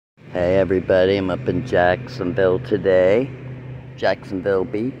Hey everybody, I'm up in Jacksonville today, Jacksonville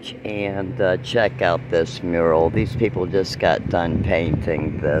Beach, and check out this mural. These people just got done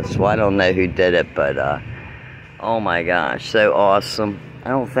painting this. Well, I don't know who did it, but oh my gosh, so awesome. I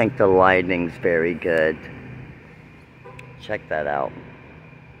don't think the lighting's very good. Check that out.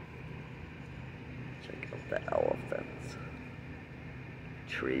 Check out the elephants.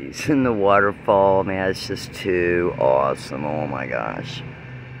 Trees and the waterfall, man, it's just too awesome. Oh my gosh.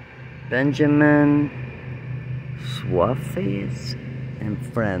 Benjamin Swaffies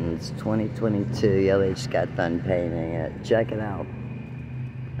and Friends 2022. Yeah, they just got done painting it. Check it out.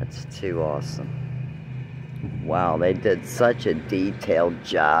 That's too awesome. Wow, they did such a detailed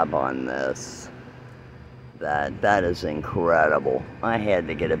job on this. That is incredible. I had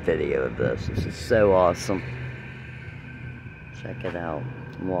to get a video of this. This is so awesome. Check it out.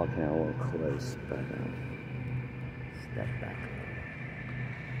 I'm walking a little close, but step back.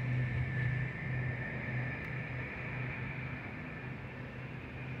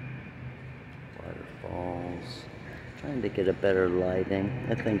 Waterfalls. Trying to get a better lighting.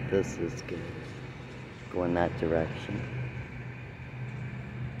 I think this is good. Go in that direction.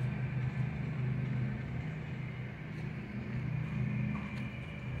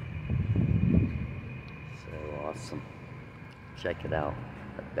 So awesome. Check it out.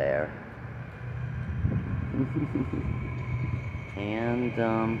 A bear. And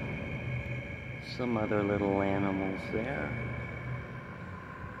some other little animals there.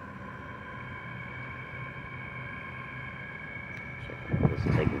 Check out this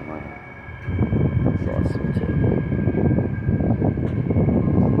big one. It's awesome too.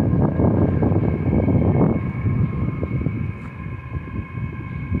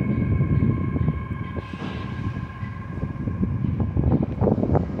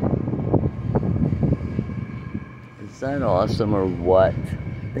 Is that awesome or what?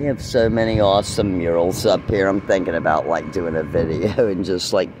 They have so many awesome murals up here. I'm thinking about like doing a video and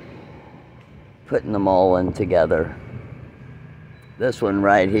just like putting them all in together. This one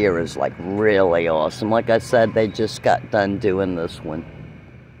right here is like really awesome. Like I said, they just got done doing this one.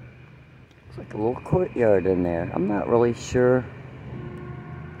 It's like a little courtyard in there. I'm not really sure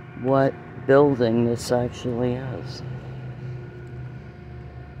what building this actually is.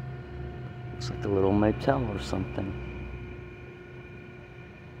 Looks like a little motel or something.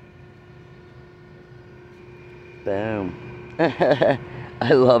 Boom.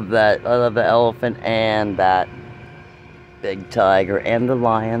 I love that. I love the elephant and that big tiger and the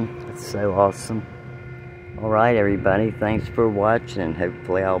lion. It's so awesome. Alright everybody, thanks for watching.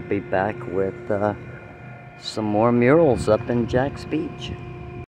 Hopefully I'll be back with some more murals up in Jack's Beach.